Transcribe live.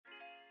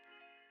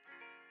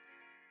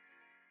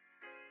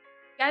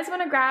you guys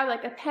want to grab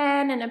like a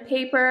pen and a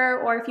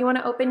paper, or if you want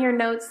to open your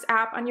notes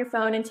app on your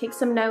phone and take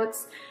some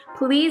notes,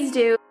 please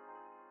do.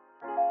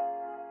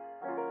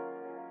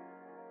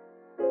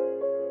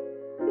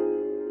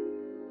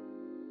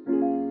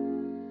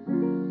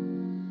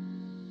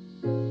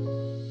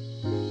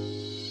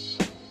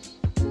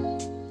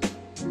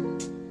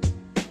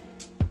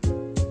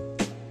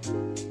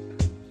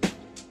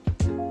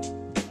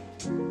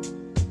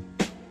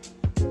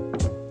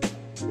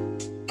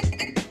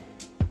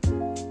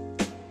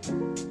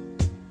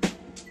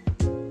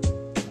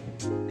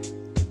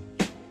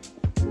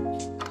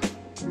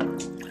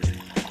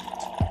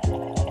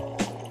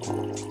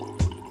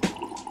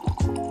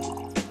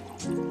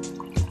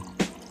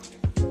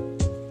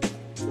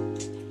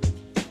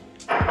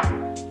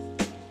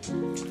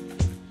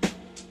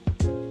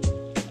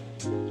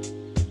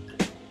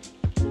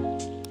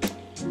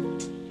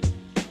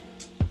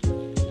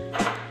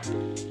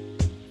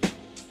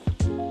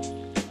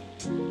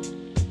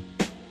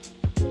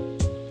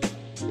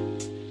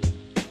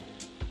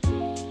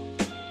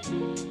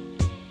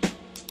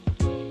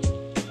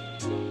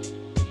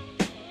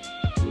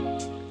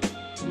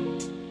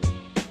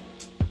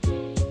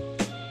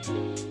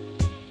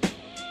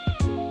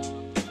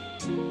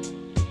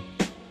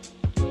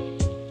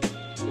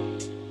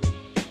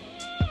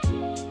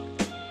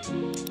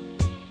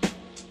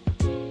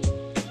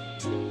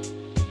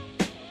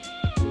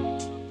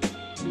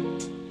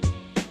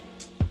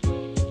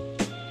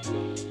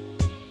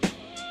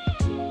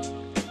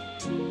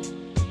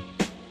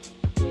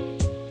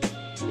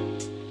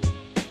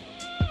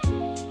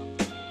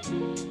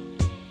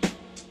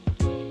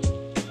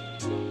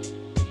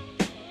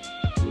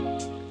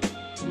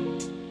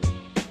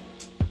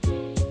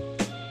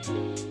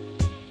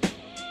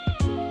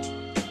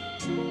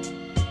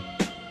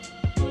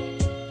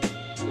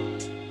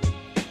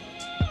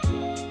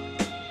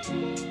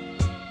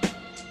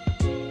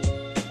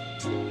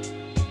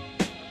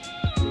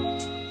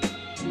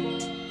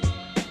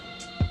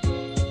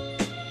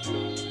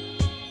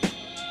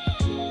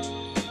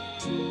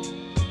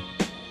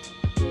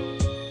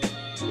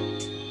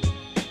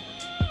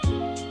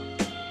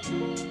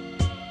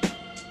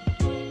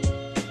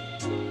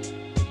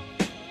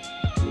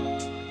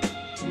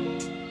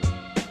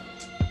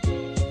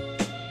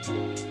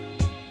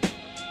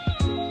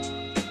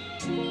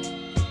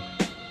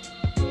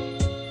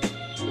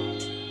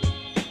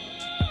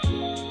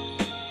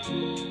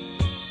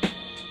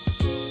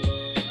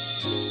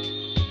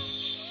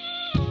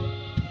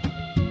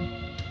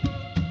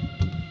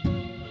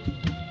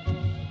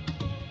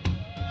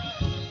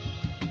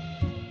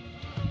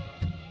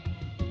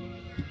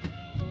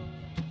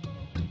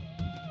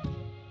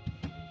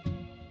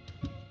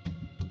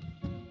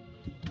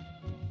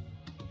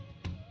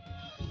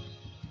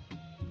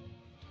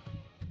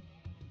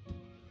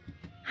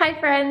 Hi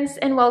friends,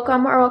 and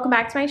welcome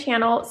back to my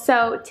channel.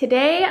 So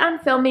today I'm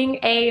filming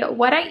a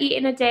what I eat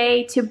in a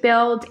day to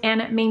build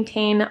and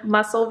maintain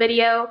muscle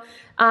video.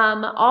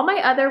 All my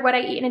other what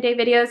I eat in a day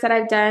videos that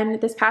I've done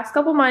this past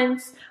couple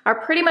months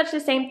are pretty much the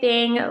same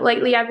thing.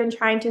 Lately I've been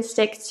trying to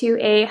stick to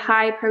a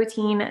high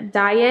protein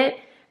diet.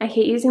 I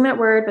hate using that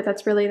word, but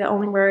that's really the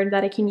only word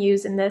that I can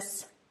use in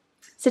this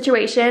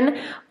situation.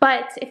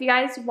 But if you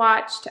guys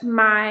watched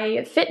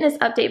my fitness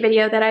update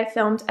video that I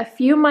filmed a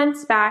few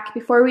months back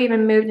before we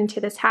even moved into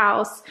this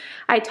house,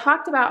 I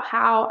talked about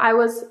how I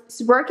was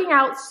working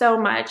out so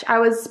much. I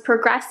was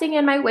progressing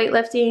in my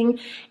weightlifting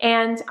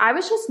and I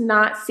was just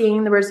not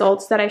seeing the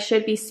results that I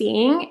should be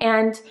seeing.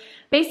 And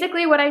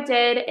basically what I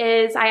did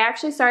is I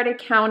actually started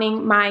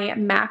counting my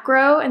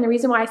macro, and the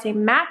reason why I say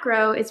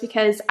macro is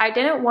because I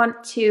didn't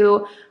want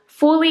to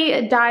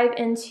fully dive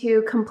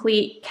into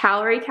complete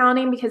calorie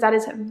counting because that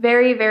is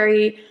very,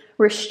 very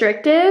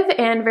restrictive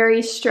and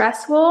very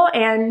stressful,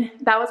 and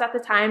that was at the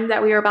time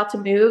that we were about to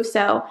move,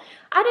 so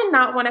I did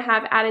not want to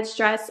have added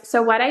stress.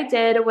 So what I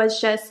did was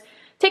just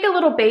take a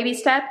little baby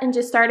step and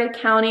just started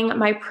counting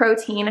my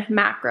protein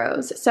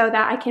macros so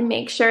that I can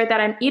make sure that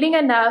I'm eating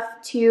enough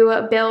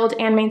to build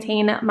and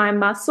maintain my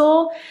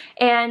muscle.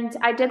 And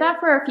I did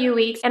that for a few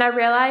weeks and I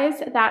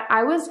realized that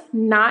I was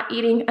not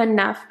eating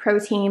enough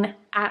protein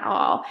at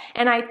all.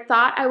 And I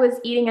thought I was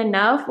eating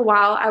enough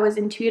while I was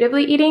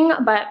intuitively eating,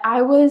 but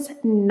I was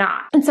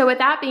not. And so with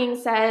that being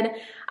said,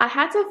 I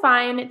had to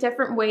find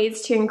different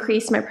ways to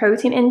increase my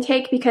protein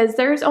intake because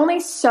there's only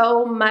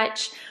so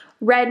much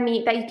red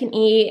meat that you can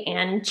eat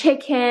and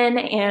chicken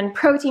and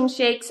protein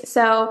shakes.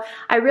 So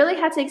I really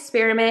had to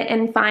experiment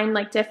and find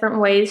like different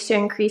ways to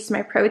increase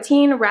my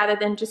protein rather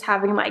than just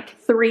having like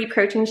 3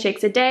 protein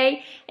shakes a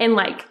day and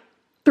like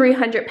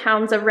 300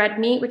 pounds of red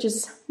meat, which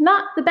is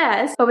not the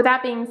best. But with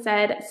that being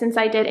said, since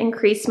I did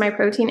increase my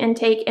protein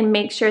intake and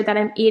make sure that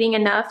I'm eating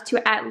enough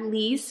to at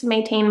least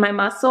maintain my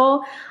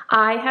muscle,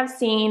 I have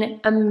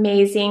seen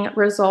amazing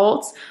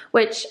results,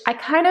 which I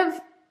kind of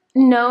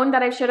known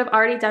that I should have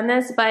already done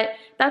this, but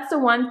that's the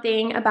one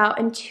thing about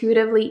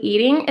intuitively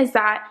eating is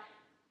that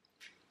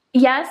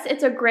yes,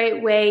 it's a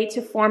great way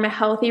to form a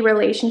healthy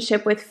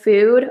relationship with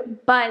food,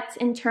 but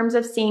in terms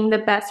of seeing the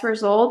best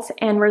results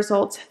and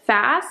results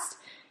fast,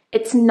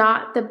 it's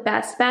not the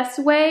best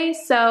way.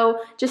 So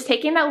just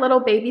taking that little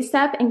baby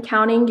step and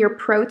counting your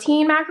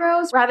protein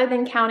macros rather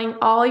than counting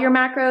all your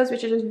macros,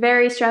 which is just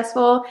very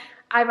stressful,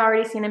 I've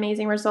already seen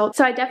amazing results.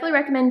 So I definitely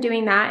recommend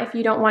doing that if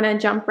you don't want to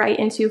jump right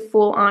into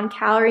full-on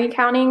calorie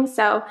counting.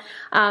 So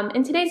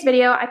in today's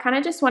video, I kind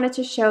of just wanted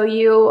to show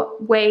you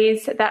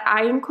ways that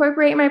I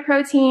incorporate my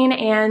protein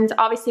and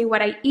obviously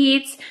what I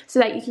eat so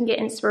that you can get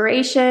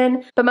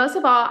inspiration. But most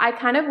of all, I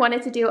kind of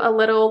wanted to do a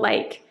little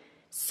like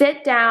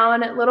sit down,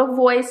 little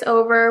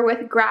voiceover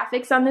with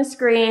graphics on the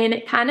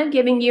screen, kind of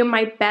giving you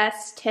my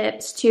best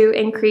tips to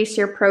increase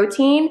your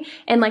protein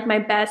and like my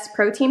best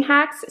protein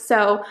hacks.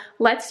 So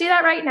let's do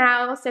that right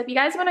now. So if you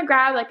guys want to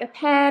grab like a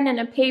pen and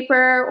a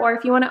paper, or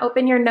if you want to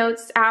open your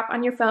notes app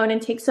on your phone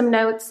and take some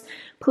notes,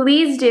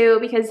 please do,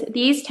 because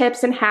these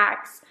tips and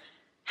hacks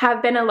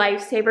have been a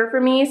lifesaver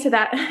for me so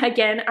that,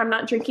 again, I'm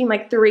not drinking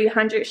like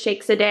 300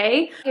 shakes a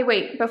day. Okay,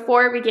 wait,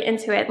 before we get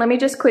into it, let me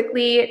just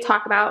quickly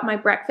talk about my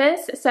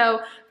breakfast. So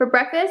for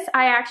breakfast,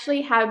 I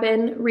actually have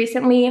been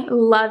recently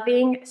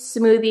loving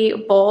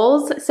smoothie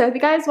bowls. So if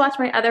you guys watch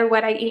my other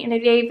What I Eat in a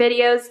Day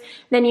videos,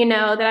 then you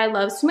know that I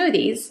love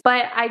smoothies.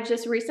 But I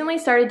just recently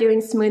started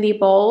doing smoothie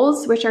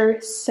bowls, which are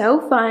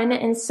so fun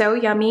and so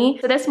yummy.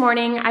 So this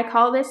morning, I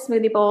call this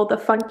smoothie bowl the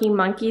Funky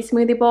Monkey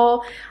Smoothie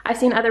Bowl. I've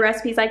seen other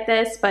recipes like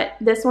this, but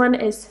this one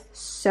is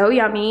so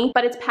yummy,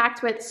 but it's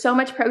packed with so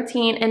much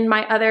protein and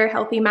my other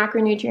healthy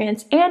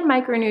macronutrients and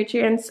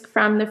micronutrients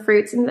from the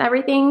fruits and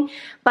everything.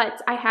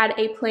 But I had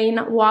a plain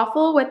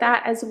waffle with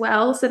that as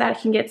well so that I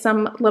can get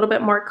some little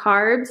bit more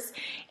carbs.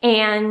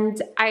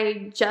 And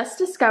I just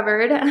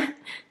discovered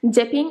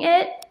dipping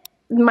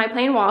my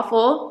plain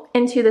waffle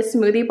into the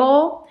smoothie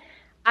bowl.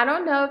 I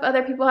don't know if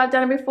other people have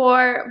done it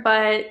before,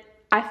 but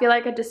I feel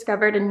like I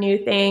discovered a new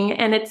thing,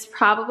 and it's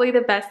probably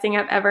the best thing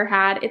I've ever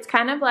had. It's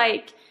kind of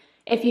like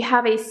if you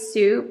have a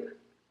soup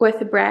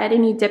with bread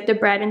and you dip the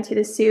bread into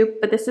the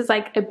soup, but this is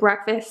like a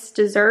breakfast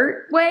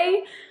dessert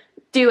way,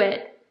 do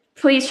it.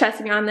 Please trust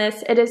me on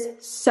this. It is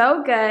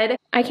so good.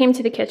 I came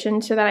to the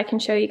kitchen so that I can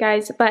show you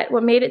guys, but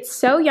what made it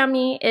so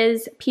yummy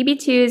is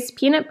PB2's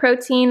peanut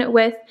protein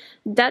with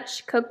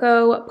Dutch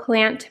cocoa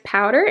plant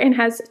powder, and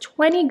has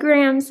 20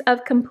 grams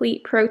of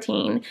complete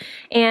protein.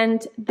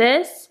 And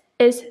this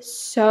is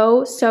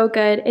so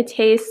good. It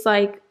tastes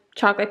like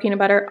chocolate peanut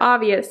butter,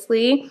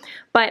 obviously,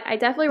 but I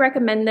definitely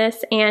recommend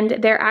this, and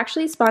they're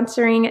actually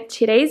sponsoring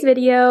today's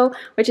video,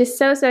 which is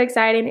so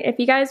exciting. If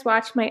you guys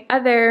watch my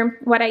other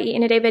What I Eat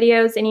in a Day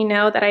videos, and you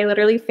know that I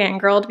literally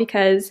fangirled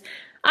because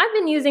I've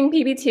been using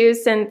PB2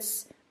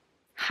 since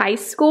high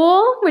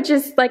school, which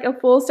is like a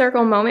full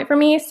circle moment for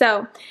me.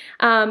 So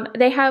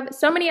they have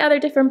so many other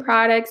different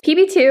products.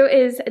 PB2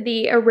 is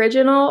the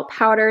original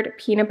powdered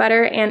peanut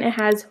butter, and it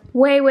has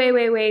way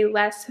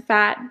less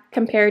fat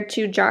compared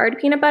to jarred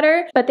peanut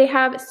butter. But they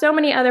have so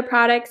many other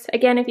products.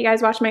 Again, if you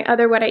guys watch my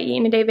other What I Eat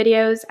in a Day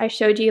videos, I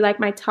showed you like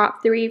my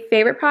top 3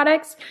 favorite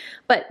products.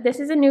 But this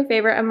is a new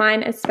favorite of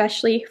mine,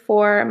 especially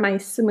for my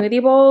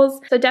smoothie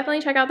bowls. So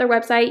definitely check out their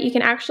website. You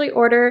can actually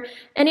order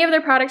any of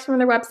their products from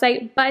their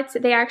website, but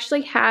they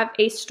actually have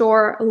a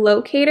store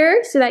locator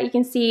so that you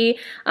can see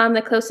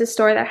the closest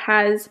store that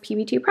has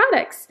PB2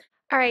 products.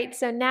 All right,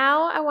 so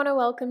now I want to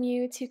welcome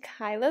you to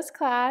Kyla's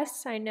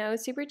class. I know,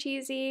 super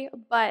cheesy,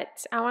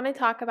 but I want to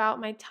talk about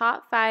my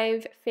top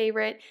 5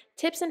 favorite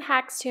tips and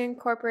hacks to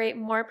incorporate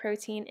more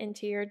protein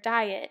into your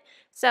diet.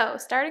 So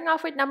starting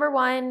off with number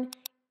 1,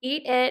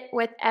 eat it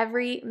with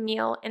every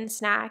meal and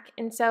snack.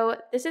 And so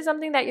this is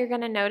something that you're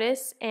going to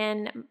notice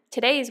in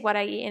today's What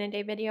I Eat in a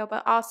Day video,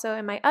 but also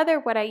in my other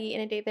What I Eat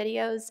in a Day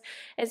videos,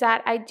 is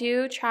that I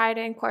do try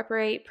to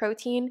incorporate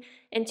protein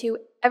into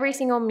every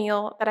single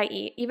meal that I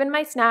eat, even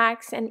my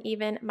snacks and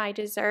even my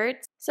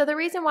desserts. So the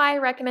reason why I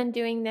recommend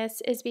doing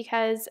this is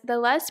because the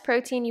less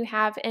protein you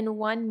have in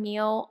one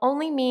meal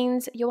only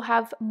means you'll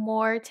have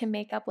more to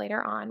make up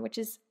later on, which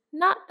is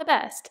not the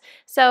best.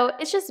 So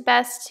it's just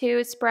best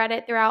to spread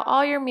it throughout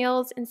all your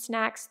meals and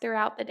snacks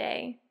throughout the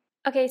day.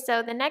 Okay,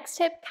 so the next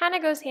tip kind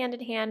of goes hand in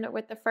hand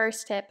with the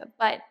first tip,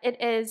 but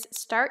it is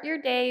start your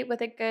day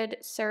with a good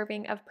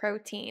serving of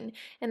protein.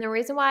 And the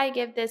reason why I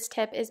give this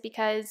tip is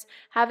because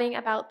having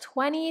about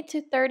 20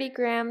 to 30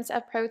 grams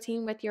of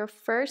protein with your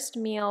first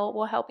meal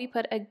will help you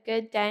put a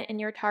good dent in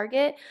your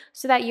target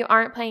so that you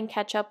aren't playing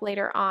catch up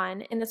later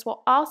on. And this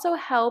will also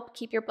help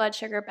keep your blood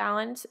sugar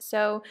balanced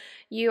so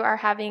you are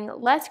having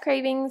less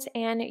cravings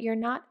and you're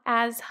not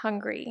as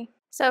hungry.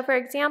 So for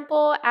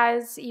example,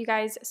 as you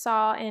guys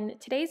saw in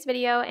today's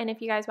video, and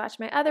if you guys watch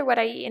my other What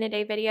I Eat in a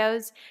Day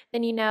videos,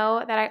 then you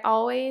know that I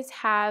always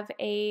have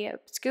a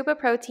scoop of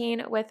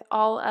protein with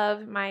all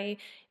of my,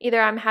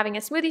 either I'm having a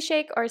smoothie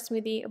shake or a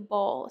smoothie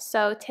bowl.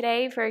 So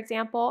today, for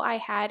example, I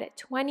had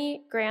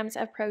 20 grams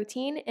of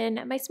protein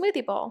in my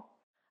smoothie bowl.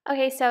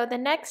 Okay, so the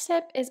next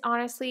tip is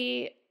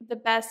honestly the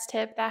best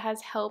tip that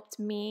has helped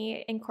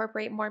me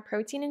incorporate more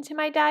protein into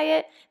my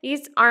diet.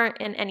 These aren't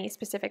in any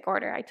specific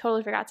order. I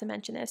totally forgot to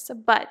mention this,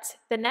 but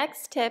the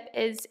next tip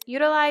is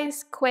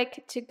utilize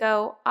quick to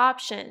go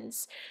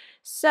options.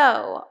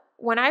 So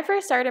when I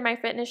first started my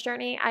fitness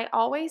journey, I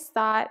always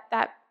thought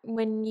that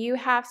when you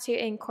have to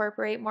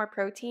incorporate more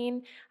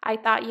protein, I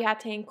thought you had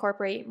to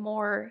incorporate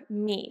more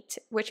meat,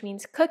 which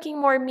means cooking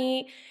more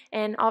meat,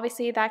 and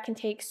obviously that can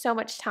take so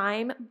much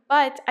time,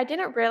 but I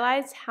didn't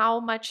realize how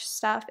much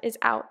stuff is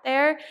out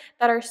there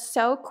that are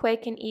so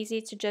quick and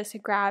easy to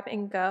just grab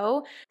and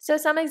go. So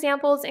some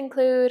examples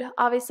include,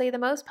 obviously the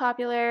most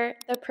popular,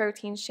 the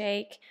protein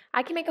shake.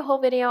 I can make a whole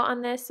video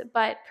on this,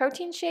 but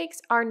protein shakes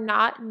are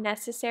not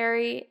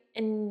necessary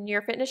in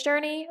your fitness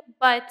journey,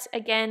 but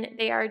again,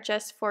 they are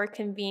just for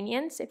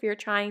convenience if you're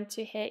trying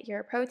to hit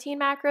your protein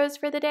macros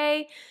for the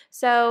day.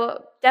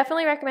 So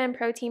definitely recommend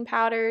protein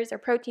powders or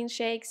protein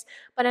shakes,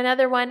 but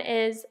another one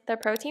is the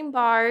protein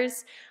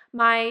bars.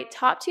 My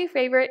top two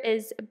favorite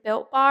is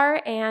Built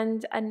Bar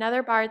and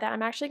another bar that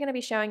I'm actually going to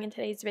be showing in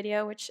today's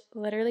video, which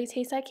literally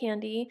tastes like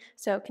candy.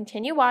 So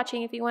continue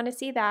watching if you want to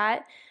see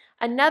that.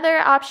 Another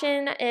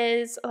option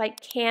is like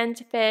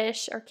canned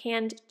fish or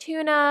canned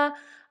tuna.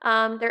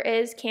 There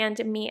is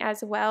canned meat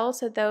as well,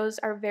 so those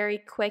are very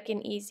quick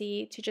and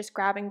easy to just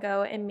grab and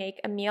go and make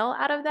a meal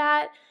out of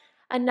that.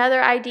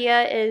 Another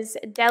idea is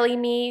deli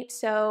meat,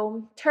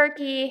 so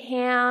turkey,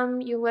 ham,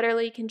 you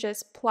literally can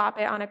just plop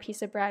it on a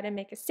piece of bread and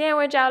make a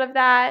sandwich out of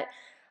that.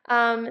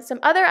 Some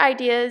other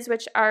ideas,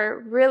 which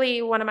are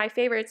really one of my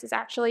favorites, is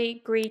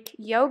actually Greek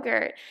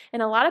yogurt.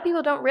 And a lot of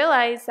people don't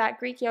realize that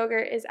Greek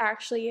yogurt is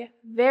actually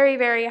very,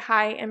 very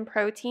high in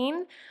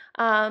protein.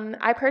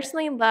 I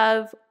personally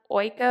love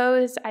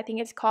Oiko's. I think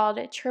it's called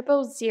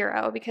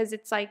 000 because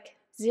it's like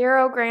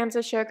 0 grams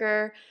of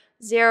sugar,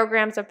 0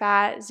 grams of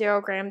fat,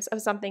 0 grams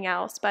of something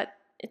else. But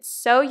it's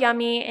so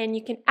yummy, and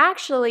you can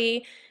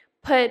actually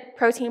put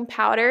protein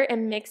powder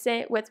and mix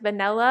it with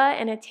vanilla,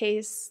 and it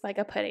tastes like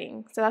a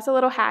pudding. So that's a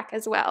little hack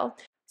as well.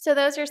 So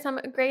those are some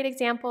great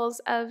examples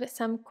of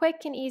some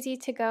quick and easy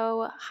to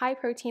go high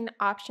protein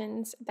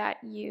options that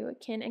you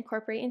can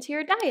incorporate into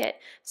your diet.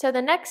 So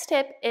the next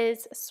tip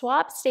is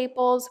swap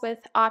staples with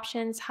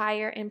options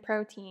higher in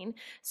protein.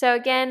 So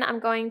again, I'm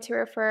going to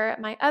refer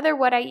my other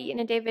What I Eat in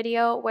a Day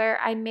video where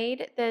I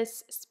made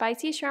this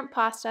spicy shrimp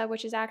pasta,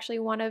 which is actually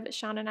one of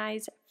Sean and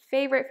I's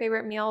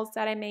favorite meals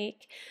that I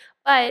make.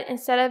 But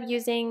instead of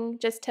using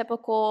just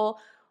typical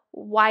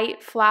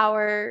white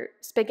flour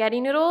spaghetti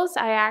noodles,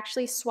 I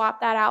actually swapped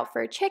that out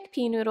for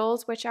chickpea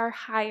noodles, which are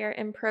higher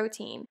in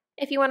protein.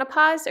 If you want to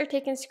pause or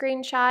take a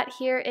screenshot,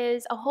 here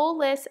is a whole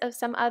list of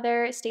some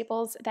other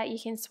staples that you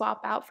can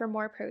swap out for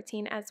more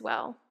protein as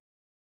well.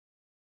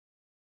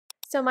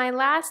 So my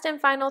last and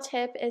final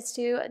tip is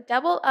to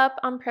double up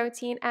on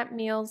protein at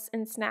meals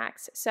and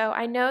snacks. So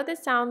I know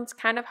this sounds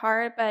kind of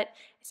hard, but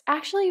it's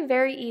actually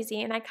very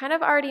easy, and I kind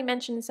of already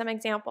mentioned some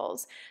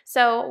examples.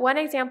 So one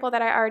example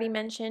that I already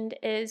mentioned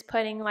is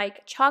putting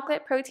like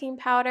chocolate protein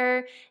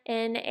powder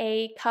in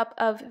a cup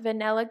of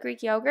vanilla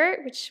Greek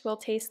yogurt, which will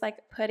taste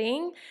like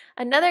pudding.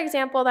 Another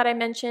example that I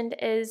mentioned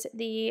is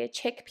the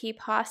chickpea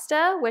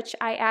pasta, which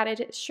I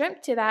added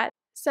shrimp to that.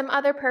 Some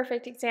other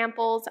perfect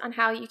examples on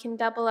how you can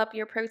double up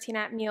your protein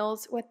at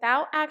meals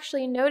without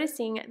actually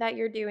noticing that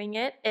you're doing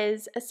it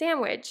is a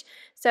sandwich.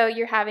 So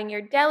you're having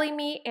your deli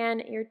meat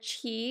and your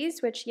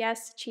cheese, which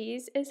yes,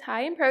 cheese is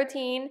high in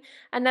protein.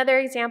 Another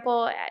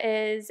example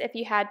is if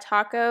you had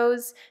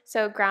tacos,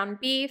 so ground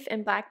beef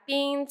and black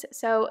beans.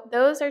 So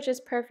those are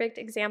just perfect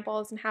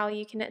examples on how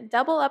you can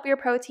double up your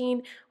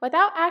protein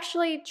without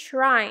actually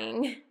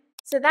trying.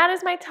 So that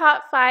is my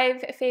top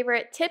 5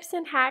 favorite tips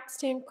and hacks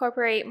to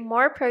incorporate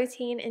more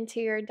protein into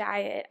your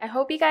diet. I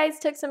hope you guys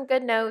took some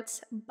good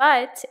notes,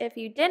 but if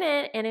you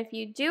didn't, and if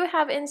you do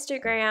have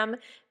Instagram,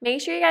 make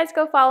sure you guys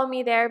go follow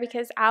me there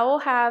because I will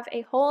have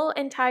a whole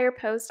entire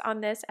post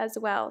on this as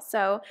well.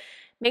 So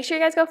make sure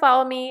you guys go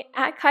follow me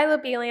at Kyla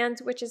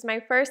Beeland, which is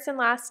my first and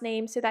last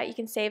name, so that you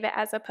can save it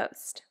as a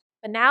post.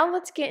 But now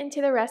let's get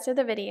into the rest of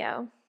the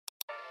video.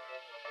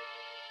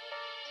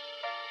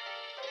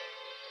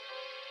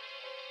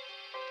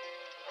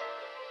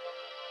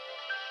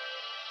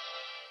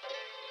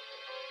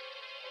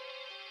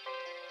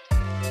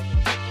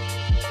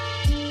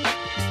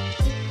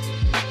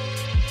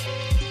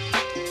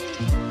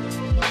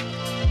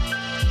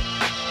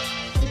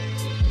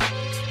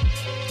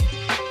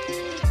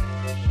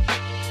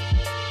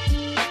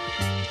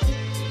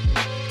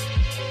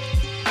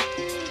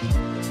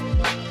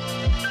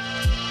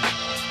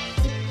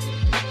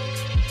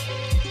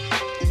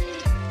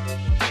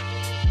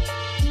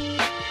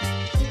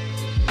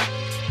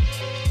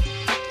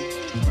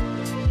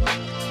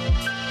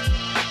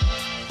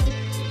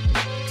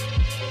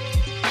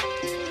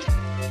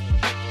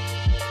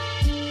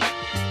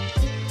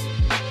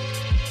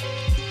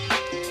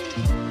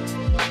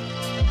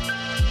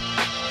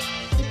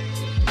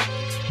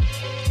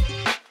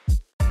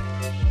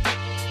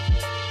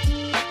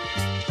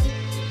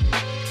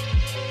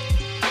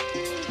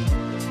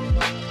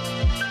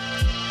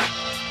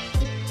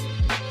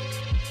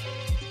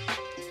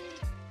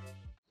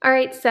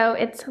 Alright, so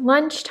it's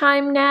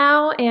lunchtime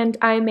now, and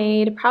I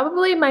made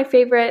probably my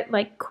favorite,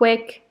 like,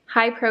 quick,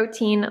 high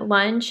protein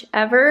lunch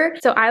ever.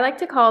 So I like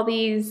to call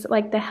these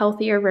like the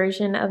healthier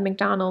version of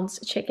McDonald's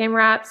chicken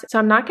wraps. So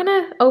I'm not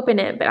gonna open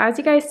it, but as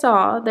you guys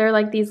saw, they're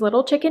like these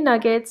little chicken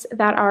nuggets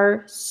that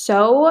are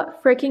so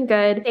freaking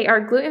good. They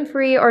are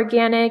gluten-free,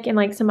 organic, and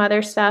like some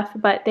other stuff,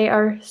 but they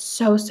are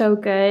so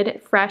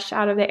good, fresh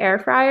out of the air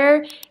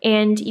fryer,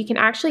 and you can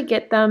actually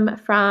get them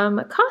from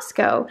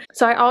Costco.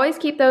 So I always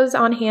keep those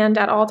on hand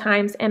at all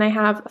times, and I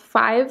have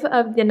 5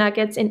 of the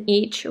nuggets in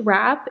each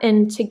wrap,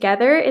 and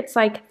together it's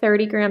like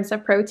 30 grams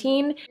of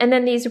protein. And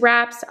then these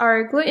wraps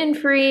are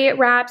gluten-free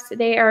wraps.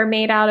 They are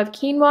made out of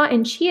quinoa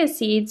and chia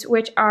seeds,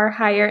 which are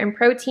higher in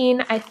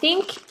protein. I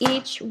think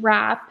each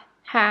wrap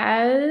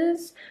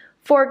has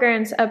 4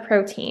 grams of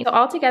protein. So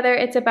altogether,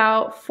 it's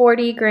about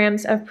 40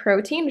 grams of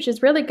protein, which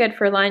is really good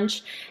for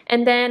lunch.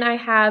 And then I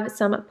have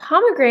some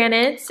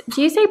pomegranates.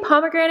 Do you say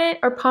pomegranate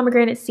or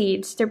pomegranate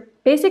seeds? They're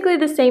basically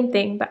the same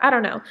thing, but I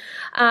don't know.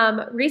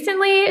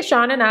 Recently,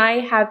 Sean and I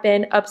have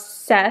been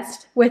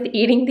obsessed with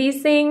eating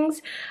these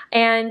things.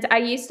 And I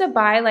used to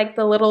buy like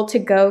the little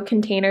to-go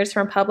containers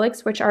from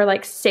Publix, which are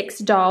like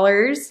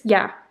 $6.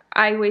 Yeah,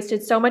 I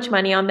wasted so much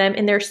money on them,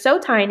 and they're so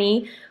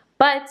tiny.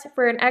 But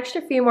for an extra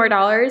few more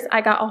dollars,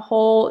 I got a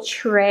whole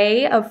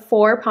tray of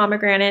 4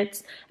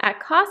 pomegranates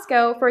at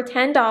Costco for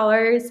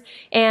 $10.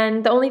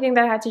 And the only thing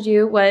that I had to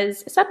do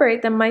was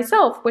separate them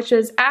myself, which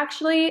was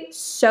actually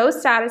so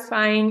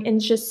satisfying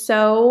and just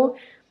so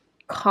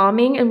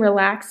calming and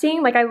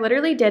relaxing. Like I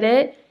literally did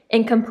it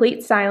in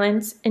complete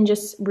silence and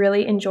just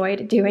really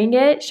enjoyed doing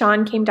it.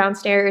 Sean came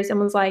downstairs and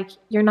was like,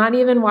 "You're not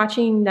even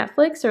watching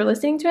Netflix or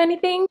listening to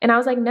anything?" And I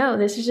was like, "No,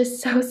 this is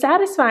just so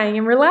satisfying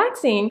and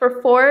relaxing."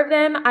 For 4 of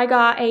them, I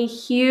got a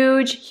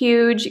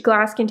huge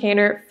glass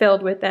container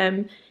filled with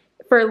them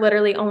for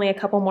literally only a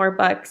couple more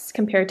bucks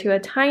compared to a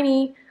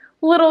tiny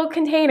little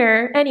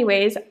container.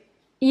 Anyways,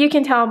 you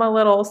can tell I'm a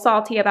little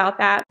salty about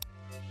that.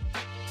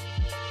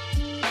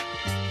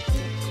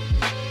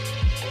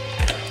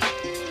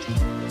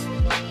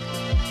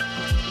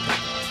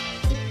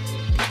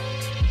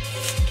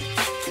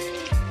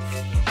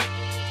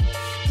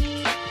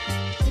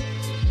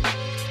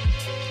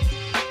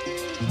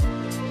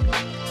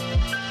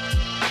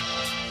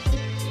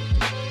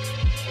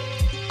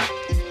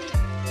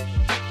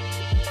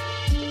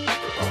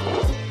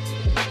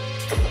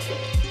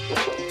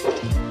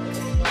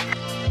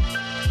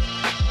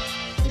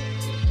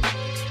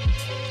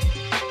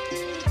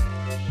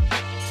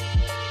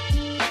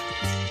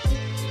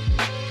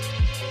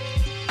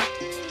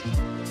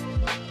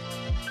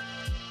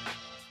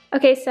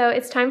 Okay, so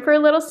it's time for a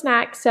little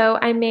snack. So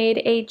I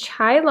made a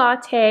chai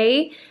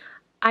latte.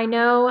 I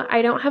know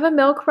I don't have a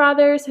milk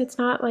frother, so it's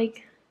not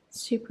like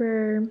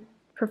super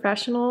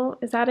professional.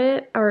 Is that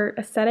it? Or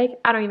aesthetic?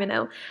 I don't even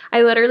know.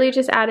 I literally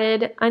just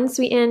added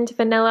unsweetened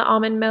vanilla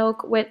almond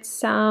milk with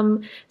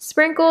some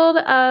sprinkled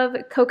of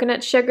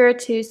coconut sugar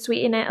to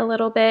sweeten it a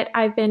little bit.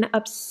 I've been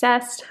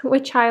obsessed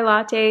with chai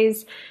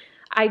lattes.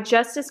 I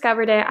just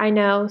discovered it, I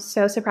know,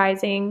 so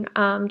surprising.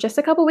 Just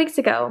a couple weeks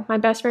ago, my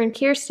best friend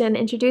Kirsten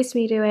introduced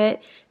me to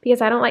it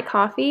because I don't like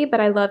coffee,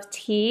 but I love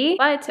tea.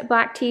 But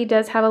black tea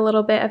does have a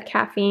little bit of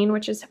caffeine,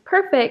 which is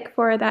perfect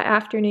for that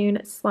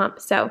afternoon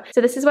slump. So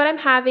this is what I'm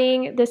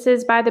having. This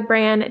is by the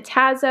brand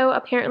Tazo.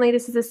 Apparently,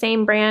 this is the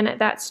same brand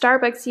that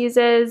Starbucks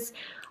uses.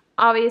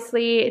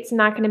 Obviously, it's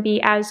not going to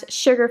be as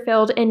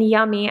sugar-filled and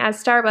yummy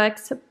as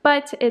Starbucks,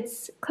 but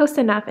it's close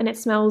enough and it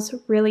smells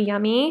really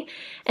yummy.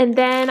 And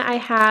then I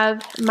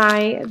have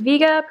my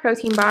Vega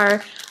protein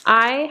bar.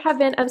 I have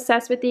been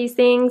obsessed with these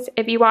things.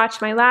 If you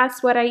watched my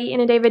last What I Eat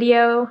in a Day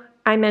video,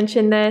 I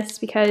mentioned this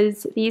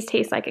because these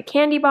taste like a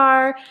candy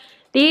bar.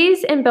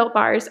 These and Built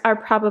Bars are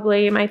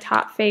probably my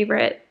top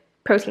favorite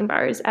protein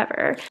bars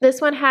ever. This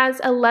one has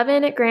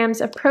 11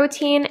 grams of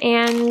protein,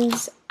 and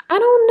I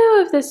don't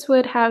know if this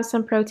would have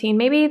some protein,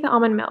 maybe the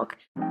almond milk.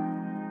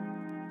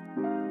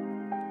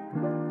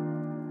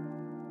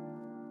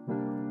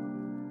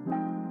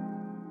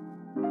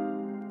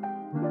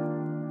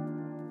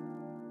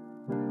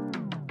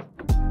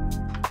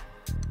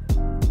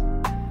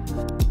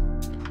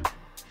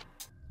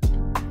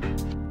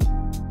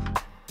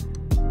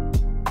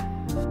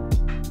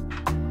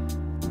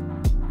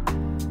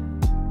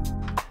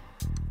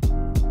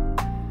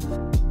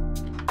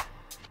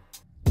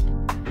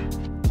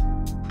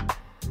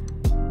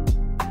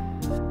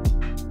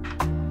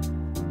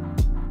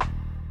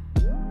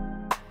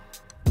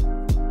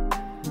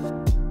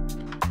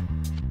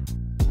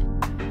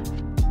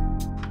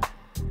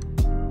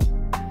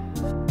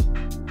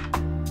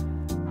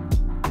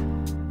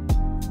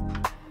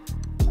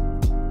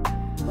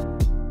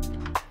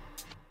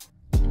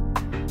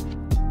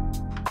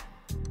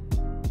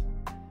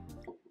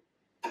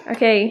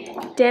 Okay,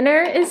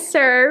 dinner is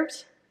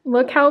served.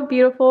 Look how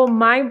beautiful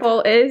my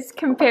bowl is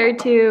compared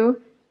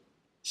to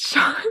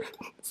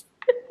Sean's.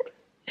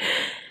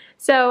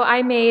 So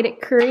I made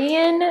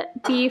Korean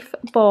beef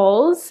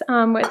bowls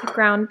with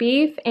ground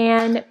beef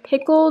and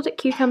pickled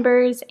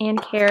cucumbers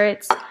and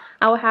carrots.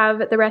 I'll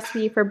have the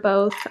recipe for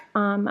both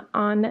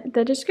on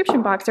the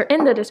description box, or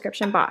in the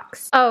description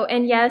box. Oh,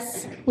 and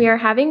yes, we are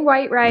having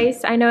white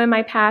rice. I know in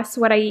my past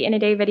What I Eat in a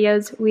Day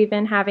videos, we've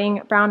been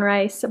having brown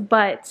rice,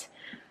 but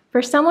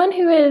for someone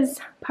who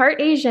is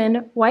part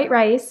Asian, white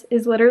rice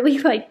is literally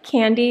like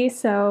candy,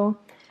 so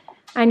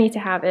I need to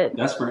have it.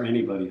 That's for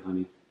anybody,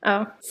 honey.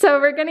 Oh, so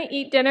we're gonna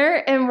eat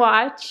dinner and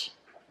watch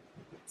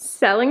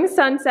Selling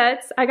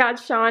Sunsets. I got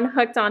Sean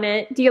hooked on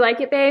it. Do you like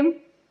it, babe?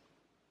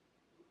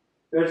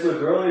 It's the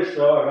girliest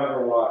show I've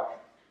ever watched.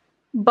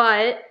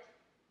 But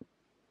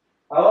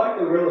I like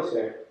the real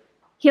estate.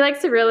 he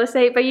likes the real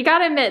estate, but you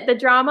gotta admit, the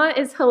drama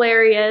is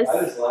hilarious.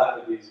 I just laugh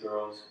at these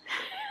girls.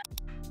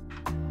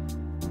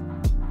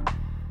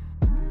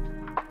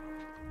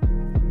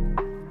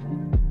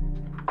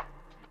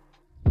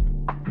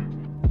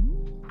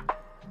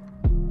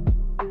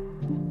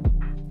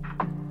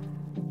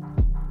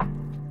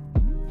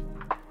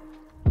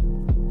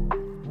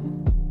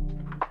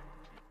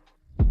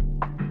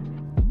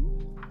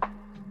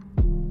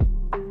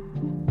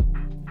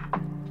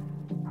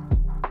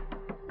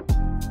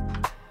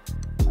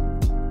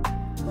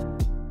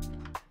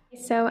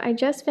 So I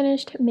just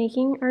finished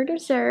making our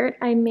dessert.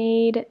 I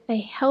made a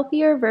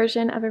healthier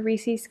version of a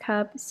Reese's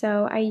cup.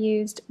 So I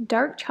used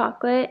dark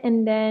chocolate,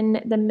 and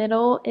then the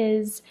middle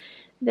is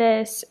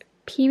this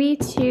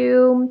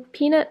PB2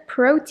 peanut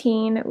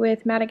protein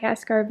with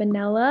Madagascar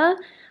vanilla.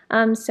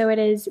 So it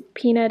is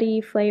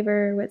peanutty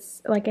flavor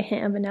with like a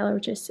hint of vanilla,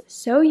 which is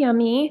so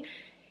yummy.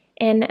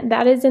 And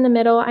that is in the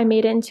middle. I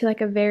made it into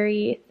like a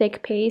very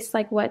thick paste,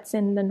 like what's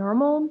in the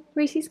normal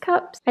Reese's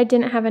cups. I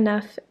didn't have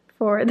enough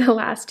for the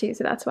last two,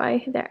 so that's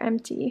why they're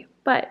empty.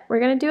 But we're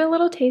gonna do a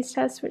little taste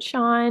test with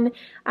Sean.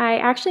 I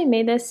actually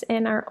made this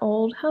in our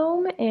old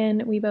home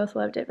and we both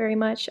loved it very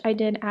much. I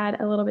did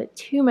add a little bit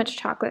too much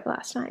chocolate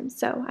last time,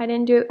 so I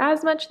didn't do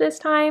as much this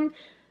time,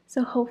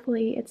 so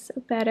hopefully it's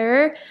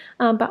better.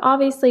 But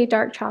obviously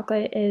dark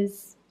chocolate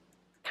is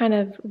kind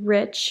of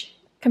rich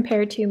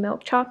compared to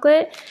milk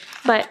chocolate,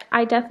 but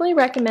I definitely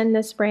recommend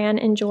this brand,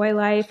 Enjoy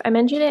Life. I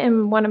mentioned it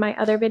in one of my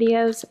other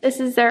videos. This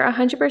is their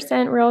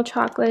 100% real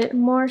chocolate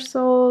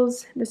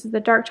morsels. This is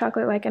the dark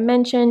chocolate like I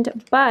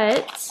mentioned,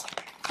 but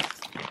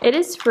it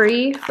is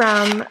free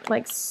from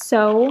like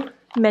so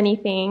many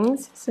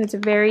things, so it's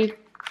very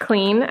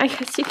clean, I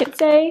guess you could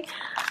say.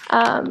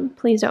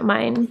 Please don't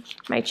mind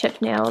my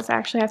chipped nails. I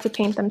actually have to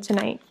paint them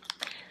tonight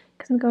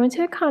because I'm going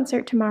to a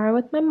concert tomorrow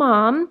with my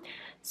mom.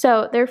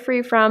 So they're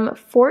free from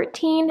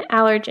 14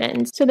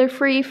 allergens. So they're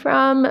free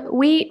from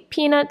wheat,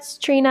 peanuts,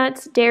 tree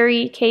nuts,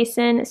 dairy,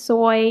 casein,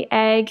 soy,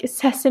 egg,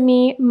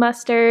 sesame,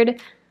 mustard,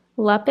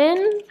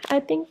 lupin, I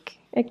think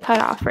it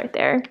cut off right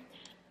there.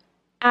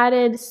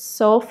 Added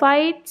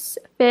sulfites,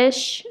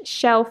 fish,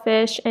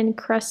 shellfish, and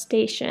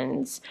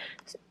crustaceans.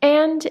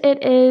 And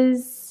it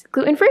is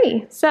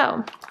gluten-free.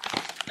 So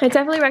I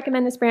definitely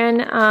recommend this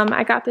brand.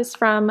 I got this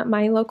from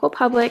my local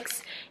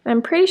Publix, and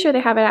I'm pretty sure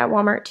they have it at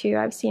Walmart too.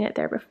 I've seen it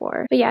there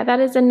before. But yeah, that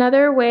is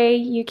another way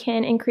you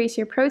can increase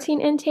your protein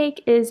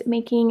intake, is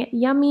making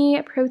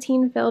yummy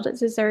protein-filled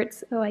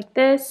desserts like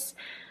this,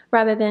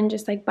 rather than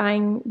just like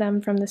buying them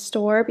from the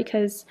store,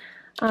 because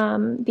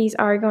these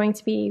are going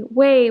to be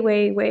way,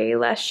 way, way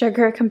less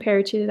sugar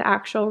compared to the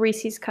actual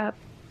Reese's cup.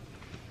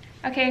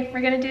 Okay,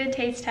 we're gonna do a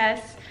taste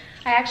test.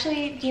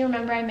 Do you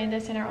remember I made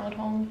this in our old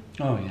home?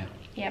 Oh yeah.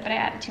 Yeah, but I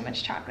added too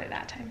much chocolate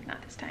that time,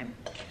 not this time.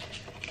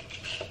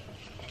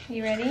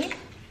 You ready?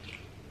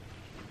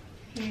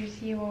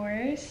 Here's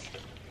yours.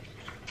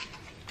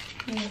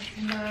 Here's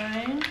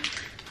mine.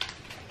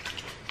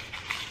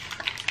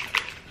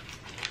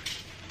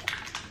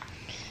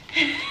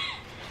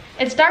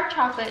 It's dark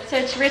chocolate, so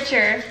it's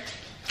richer.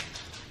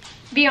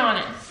 Be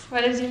honest.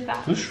 What is your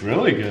thought? This is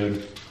really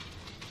good.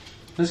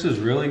 This is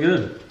really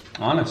good.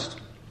 Honest.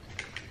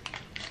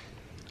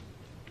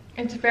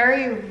 It's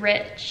very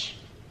rich.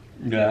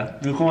 Yeah,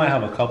 you can only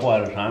have a couple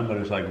at a time, but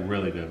it's like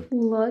really good.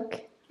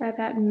 Look at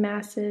that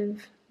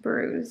massive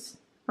bruise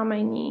on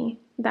my knee.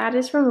 That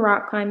is from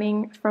rock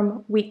climbing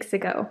from weeks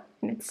ago,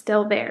 and it's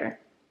still there.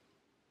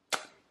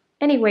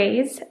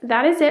 Anyways,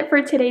 that is it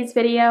for today's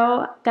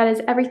video. That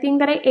is everything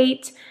that I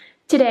ate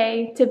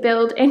today to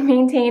build and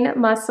maintain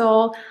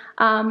muscle.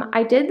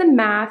 I did the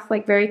math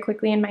like very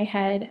quickly in my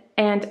head,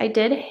 and I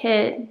did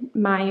hit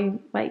my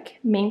like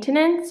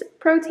maintenance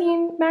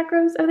protein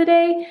macros of the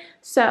day.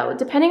 So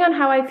depending on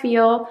how I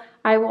feel,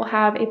 I will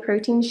have a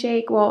protein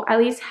shake, well, at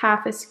least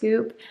half a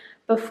scoop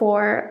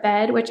before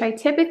bed, which I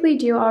typically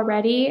do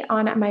already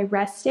on my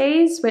rest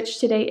days, which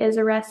today is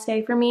a rest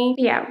day for me.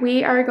 Yeah,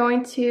 we are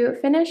going to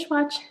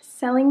watch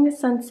Selling the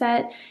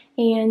Sunset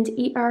and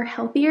eat our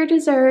healthier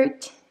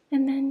dessert,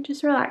 and then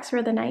just relax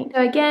for the night.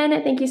 So again,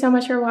 thank you so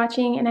much for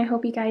watching, and I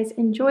hope you guys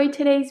enjoyed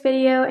today's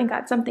video and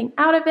got something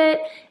out of it.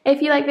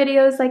 If you like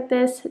videos like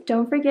this,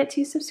 don't forget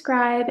to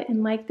subscribe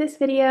and like this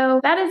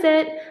video. That is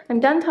it. I'm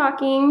done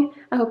talking.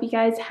 I hope you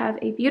guys have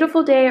a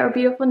beautiful day or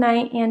beautiful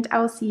night, and I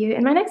will see you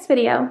in my next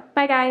video.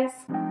 Bye guys.